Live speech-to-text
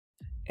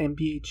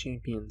NBA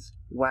champions.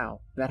 Wow,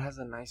 that has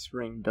a nice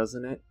ring,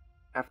 doesn't it?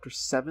 After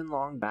 7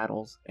 long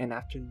battles, and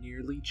after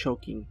nearly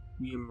choking,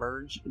 we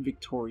emerged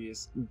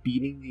victorious,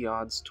 beating the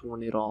odds to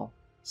win it all.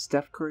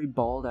 Steph Curry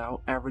balled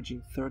out,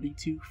 averaging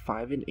 32,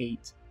 5, and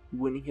 8,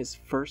 winning his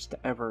first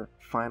ever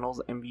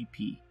Finals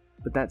MVP.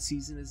 But that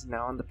season is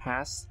now in the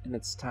past, and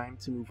it's time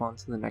to move on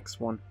to the next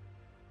one.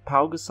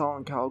 Pau Gasol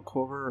and Kyle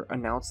Korver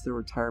announced their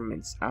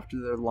retirements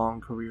after their long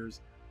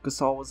careers.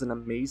 Gasol was an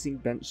amazing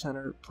bench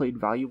center, played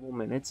valuable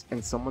minutes,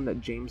 and someone that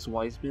James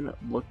Wiseman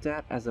looked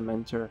at as a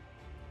mentor.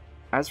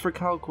 As for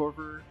Kyle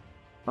Korver,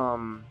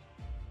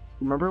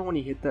 remember when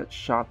he hit that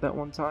shot that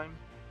one time?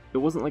 It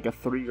wasn't like a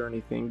 3 or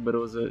anything, but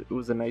it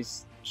was a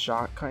nice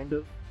shot, kind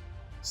of.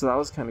 So that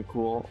was kind of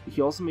cool.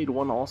 He also made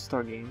 1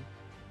 All-Star game,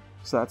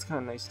 so that's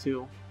kind of nice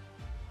too.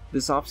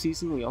 This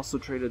offseason, we also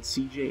traded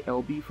CJ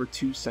Elby for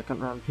 2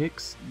 second-round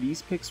picks.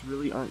 These picks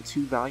really aren't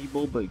too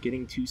valuable, but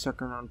getting 2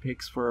 second-round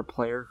picks for a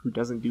player who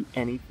doesn't do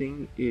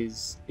anything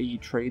is a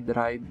trade that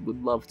I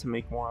would love to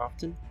make more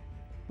often.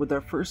 With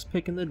our first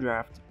pick in the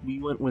draft, we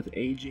went with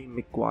AJ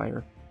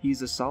McGuire.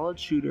 He's a solid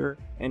shooter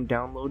and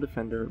down-low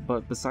defender,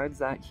 but besides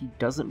that, he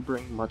doesn't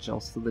bring much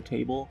else to the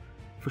table.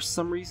 For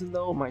some reason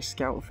though, my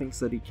scout thinks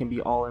that he can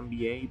be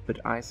All-NBA,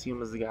 but I see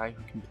him as a guy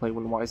who can play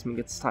when Wiseman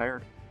gets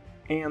tired.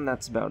 And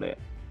that's about it.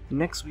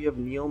 Next we have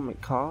Neil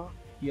McCaw.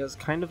 He has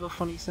kind of a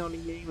funny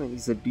sounding name and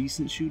he's a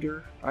decent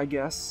shooter, I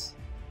guess.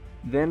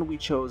 Then we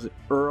chose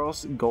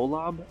Uros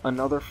Golob,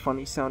 another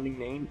funny sounding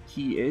name.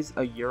 He is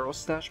a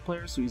Eurostash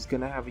player, so he's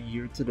going to have a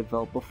year to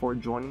develop before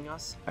joining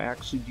us. I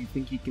actually do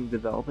think he can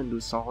develop into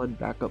a solid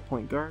backup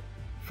point guard.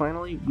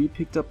 Finally, we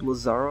picked up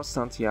Lazaro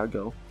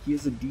Santiago. He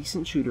is a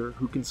decent shooter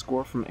who can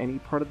score from any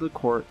part of the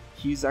court.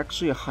 He's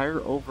actually a higher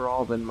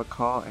overall than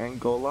McCaw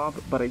and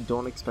Golob, but I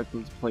don't expect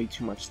him to play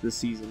too much this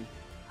season.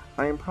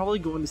 I am probably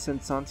going to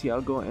send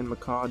Santiago and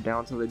McCaw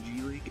down to the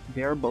G League.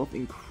 They are both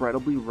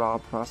incredibly raw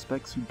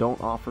prospects who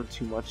don't offer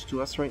too much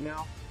to us right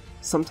now.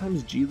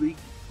 Sometimes G League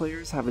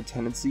players have a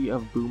tendency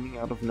of booming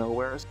out of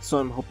nowhere, so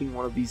I'm hoping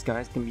one of these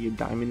guys can be a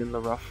diamond in the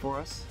rough for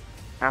us.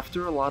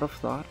 After a lot of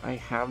thought, I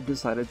have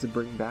decided to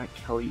bring back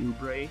Kelly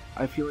Oubre.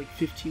 I feel like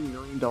 $15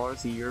 million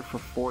a year for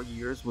 4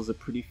 years was a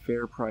pretty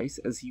fair price,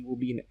 as he will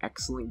be an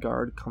excellent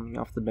guard coming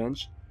off the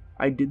bench.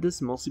 I did this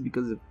mostly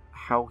because of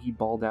how he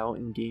balled out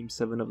in Game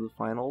 7 of the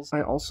finals.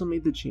 I also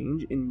made the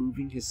change in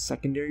moving his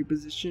secondary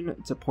position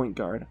to point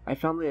guard. I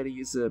found that he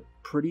is a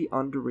pretty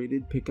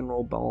underrated pick and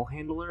roll ball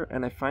handler,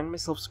 and I find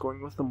myself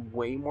scoring with him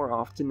way more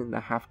often in the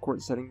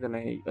half-court setting than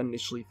I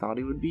initially thought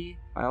he would be.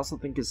 I also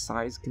think his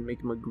size can make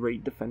him a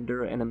great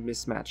defender and a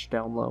mismatch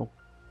down low.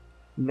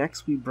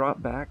 Next, we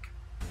brought back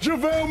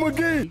JaVale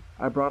McGee!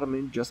 I brought him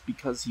in just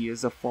because he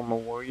is a former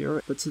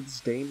Warrior, but to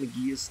this day,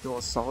 McGee is still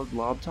a solid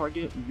lob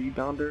target,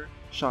 rebounder,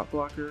 shot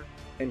blocker,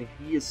 and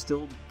he is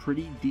still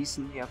pretty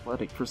decently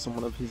athletic for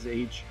someone of his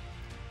age.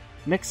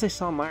 Next I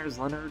saw Myers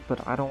Leonard,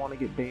 but I don't want to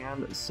get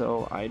banned,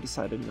 so I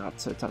decided not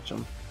to touch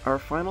him. Our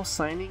final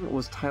signing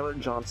was Tyler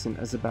Johnson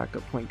as a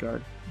backup point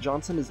guard.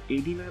 Johnson is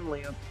 89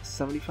 layup,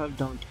 75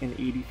 dunk, and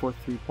 84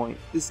 3-point.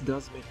 This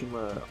does make him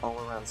an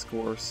all-around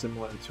scorer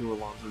similar to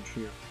Alonzo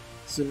Trier.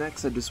 So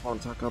next I just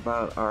want to talk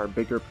about our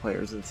bigger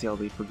players and see how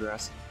they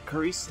progress.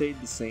 Curry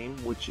stayed the same,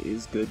 which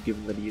is good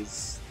given that he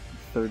is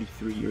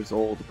 33 years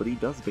old, but he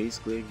does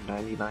basically have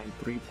 99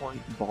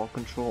 3-point, ball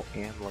control,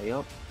 and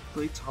layup.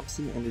 Klay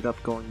Thompson ended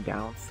up going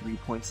down 3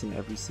 points in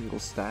every single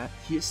stat.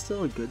 He is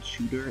still a good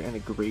shooter and a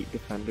great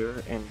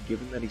defender, and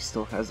given that he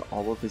still has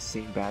all of his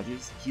same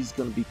badges, he's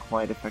going to be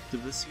quite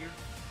effective this year.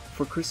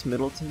 For Chris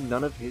Middleton,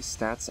 none of his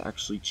stats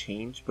actually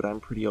changed, but I'm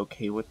pretty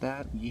okay with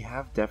that. We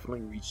have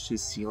definitely reached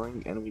his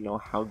ceiling, and we know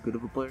how good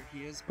of a player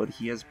he is, but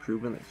he has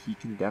proven that he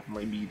can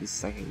definitely be the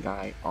second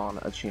guy on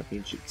a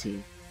championship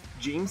team.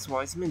 James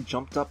Wiseman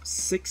jumped up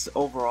 6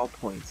 overall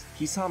points.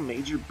 He saw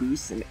major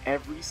boosts in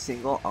every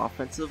single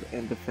offensive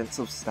and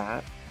defensive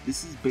stat.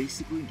 This is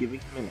basically giving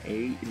him an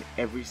A in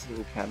every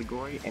single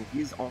category, and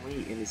he is only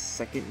in his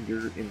 2nd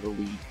year in the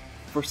league.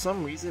 For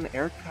some reason,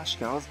 Eric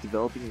Paschall is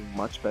developing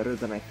much better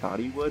than I thought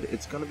he would.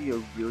 It's going to be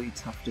a really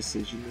tough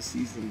decision this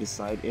season to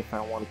decide if I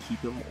want to keep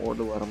him or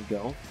to let him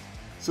go.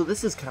 So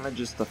this is kind of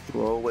just a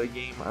throwaway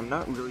game. I'm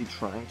not really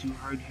trying too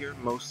hard here.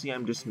 Mostly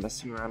I'm just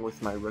messing around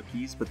with my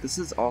rookies, but this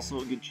is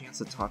also a good chance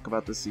to talk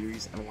about the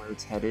series and where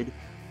it's headed.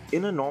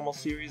 In a normal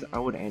series, I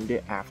would end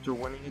it after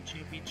winning a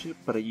championship,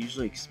 but I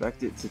usually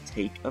expect it to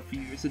take a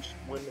few years to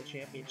win the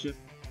championship,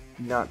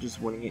 not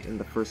just winning it in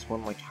the first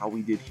one like how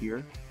we did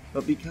here.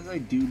 But because I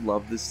do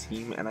love this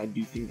team and I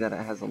do think that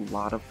it has a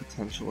lot of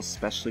potential,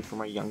 especially for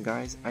my young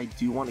guys, I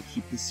do want to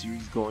keep this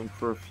series going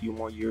for a few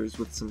more years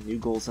with some new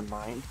goals in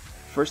mind.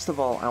 First of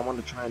all, I want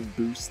to try and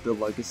boost the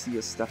legacy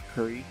of Steph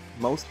Curry.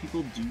 Most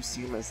people do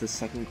see him as the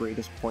 2nd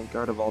greatest point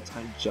guard of all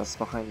time, just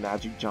behind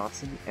Magic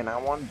Johnson, and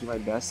I want to do my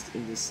best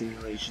in this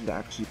simulation to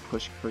actually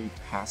push Curry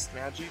past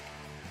Magic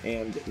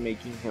and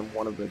making him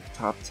one of the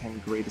top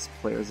 10 greatest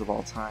players of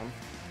all time.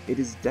 It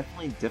is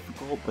definitely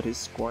difficult, but his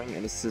scoring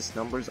and assist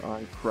numbers are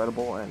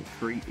incredible, and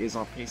Curry is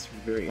on pace for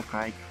very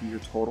high career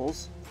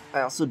totals.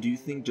 I also do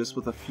think just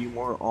with a few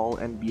more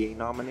All-NBA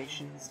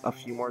nominations, a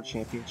few more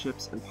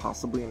championships, and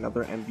possibly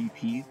another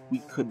MVP, we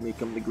could make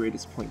him the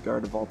greatest point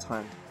guard of all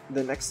time.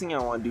 The next thing I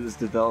want to do is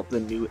develop the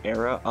new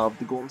era of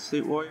the Golden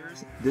State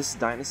Warriors. This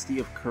dynasty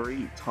of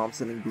Curry,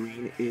 Thompson, and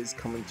Green is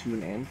coming to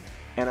an end,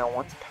 and I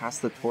want to pass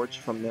the torch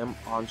from them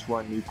onto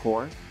our new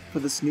core. For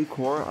this new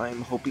core, I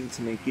am hoping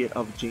to make it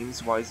of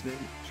James Wiseman,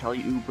 Kelly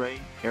Oubre,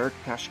 Eric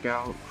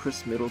Paschall,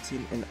 Chris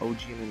Middleton, and OG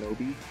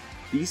Anunoby.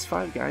 These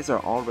 5 guys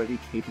are already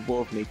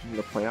capable of making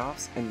the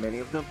playoffs, and many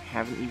of them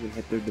haven't even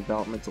hit their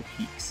developmental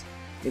peaks.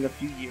 In a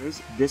few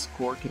years, this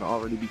core can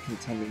already be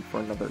contending for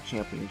another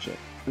championship.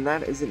 And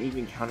that isn't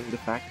even counting the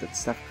fact that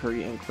Steph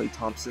Curry and Klay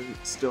Thompson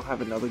still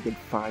have another good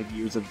 5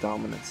 years of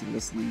dominance in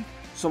this league.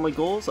 So my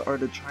goals are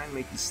to try and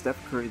make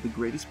Steph Curry the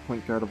greatest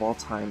point guard of all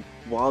time,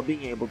 while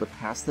being able to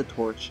pass the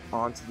torch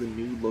onto the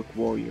new look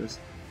Warriors.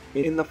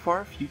 In the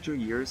far future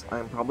years, I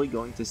am probably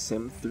going to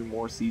sim through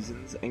more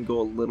seasons and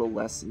go a little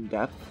less in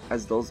depth,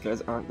 as those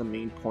guys aren't the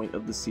main point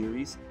of the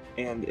series.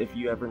 And if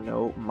you ever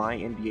know,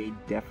 MyNBA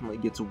definitely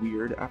gets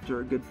weird after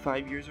a good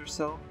 5 years or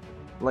so.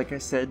 Like I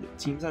said,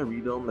 teams I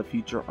rebuild in the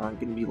future aren't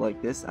going to be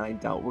like this, and I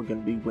doubt we're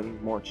going to be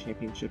winning more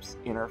championships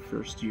in our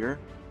first year.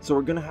 So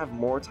we're going to have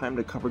more time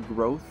to cover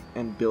growth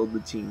and build the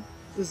team.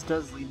 This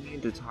does lead me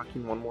into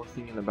talking one more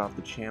thing about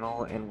the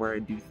channel and where I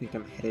do think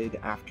I'm headed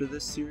after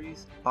this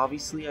series.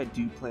 Obviously, I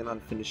do plan on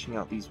finishing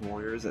out these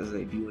Warriors, as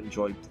I do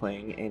enjoy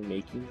playing and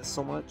making this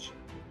so much.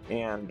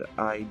 And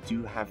I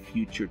do have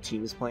future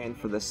teams planned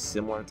for this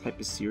similar type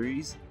of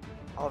series.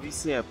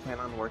 Obviously, I plan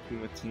on working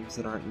with teams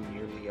that aren't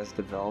nearly as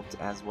developed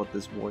as what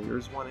this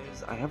Warriors one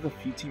is. I have a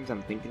few teams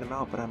I'm thinking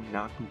about, but I'm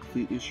not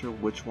completely sure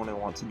which one I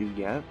want to do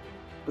yet.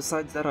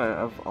 Besides that,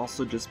 I've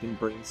also just been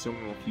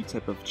brainstorming a few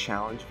type of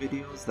challenge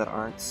videos that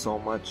aren't so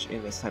much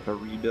in this type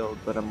of rebuild,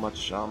 but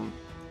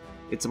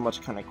it's a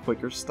much kind of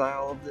quicker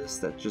style of this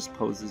that just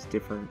poses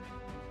different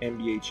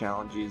NBA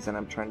challenges, and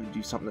I'm trying to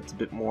do something that's a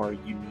bit more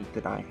unique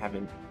that I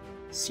haven't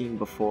seen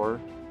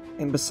before.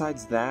 And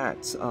besides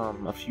that,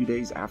 a few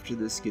days after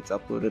this gets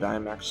uploaded,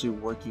 I'm actually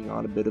working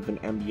on a bit of an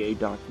NBA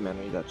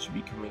documentary that should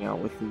be coming out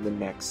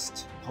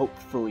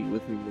hopefully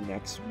within the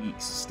next week.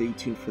 So stay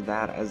tuned for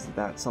that, as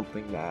that's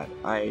something that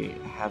I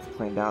have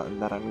planned out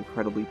and that I'm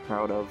incredibly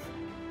proud of.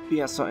 But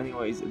yeah, so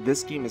anyways,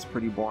 this game is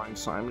pretty boring,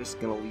 so I'm just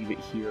gonna leave it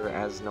here,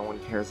 as no one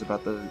cares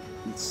about the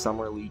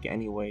Summer League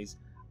anyways.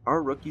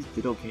 Our rookies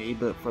did okay,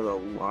 but for a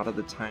lot of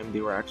the time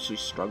they were actually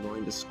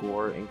struggling to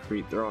score and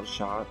create their own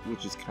shot,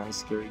 which is kind of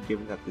scary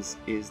given that this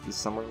is the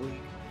Summer League.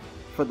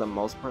 For the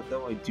most part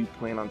though, I do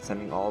plan on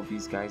sending all of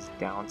these guys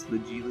down to the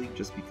G League,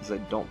 just because I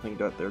don't think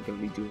that they're going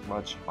to be doing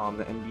much on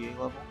the NBA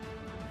level.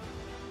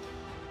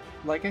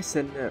 Like I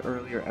said in an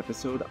earlier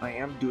episode, I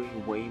am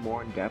doing way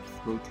more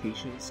in-depth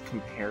rotations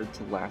compared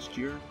to last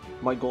year.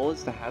 My goal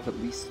is to have at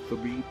least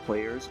 3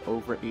 players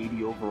over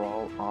 80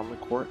 overall on the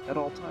court at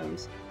all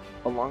times.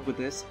 Along with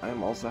this, I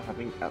am also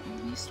having at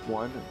least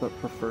 1, but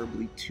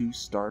preferably 2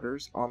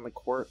 starters on the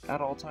court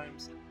at all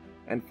times.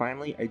 And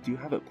finally, I do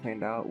have it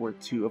planned out where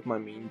 2 of my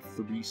main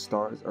 3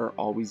 stars are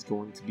always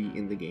going to be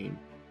in the game.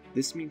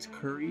 This means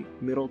Curry,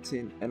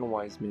 Middleton, and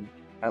Wiseman.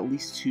 At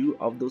least 2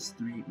 of those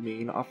 3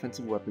 main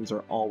offensive weapons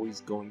are always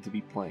going to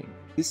be playing.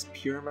 This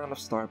pure amount of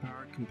star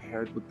power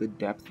compared with the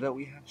depth that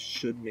we have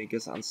should make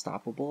us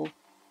unstoppable.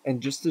 And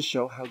just to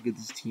show how good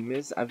this team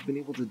is, I've been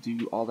able to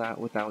do all that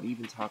without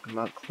even talking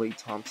about Klay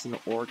Thompson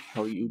or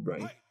Kelly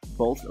Oubre.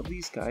 Both of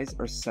these guys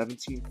are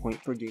 17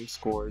 point per game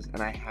scorers,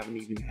 and I haven't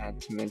even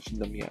had to mention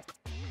them yet.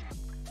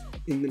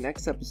 In the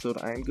next episode,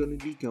 I am going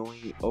to be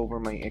going over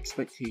my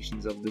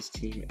expectations of this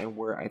team and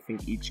where I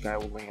think each guy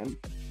will land.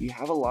 We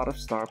have a lot of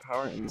star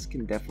power, and this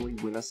can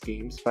definitely win us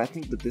games, but I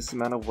think with this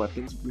amount of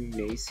weapons, we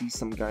may see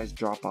some guys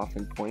drop off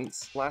in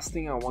points. Last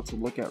thing I want to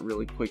look at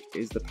really quick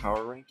is the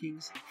power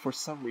rankings. For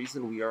some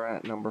reason, we are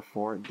at number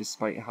 4,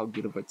 despite how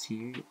good of a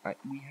team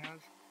we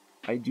have.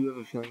 I do have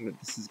a feeling that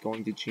this is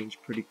going to change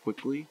pretty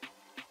quickly.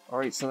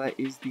 Alright, so that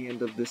is the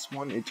end of this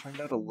one. It turned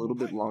out a little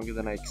bit longer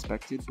than I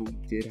expected, but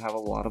we did have a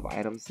lot of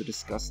items to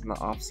discuss in the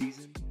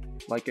off-season.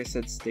 Like I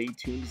said, stay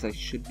tuned, as I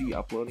should be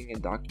uploading a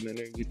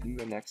documentary within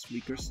the next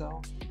week or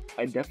so.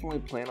 I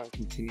definitely plan on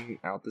continuing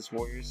out this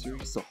Warriors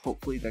series, so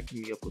hopefully that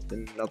can be up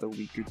within another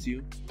week or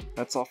 2.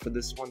 That's all for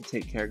this one.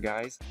 Take care,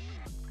 guys.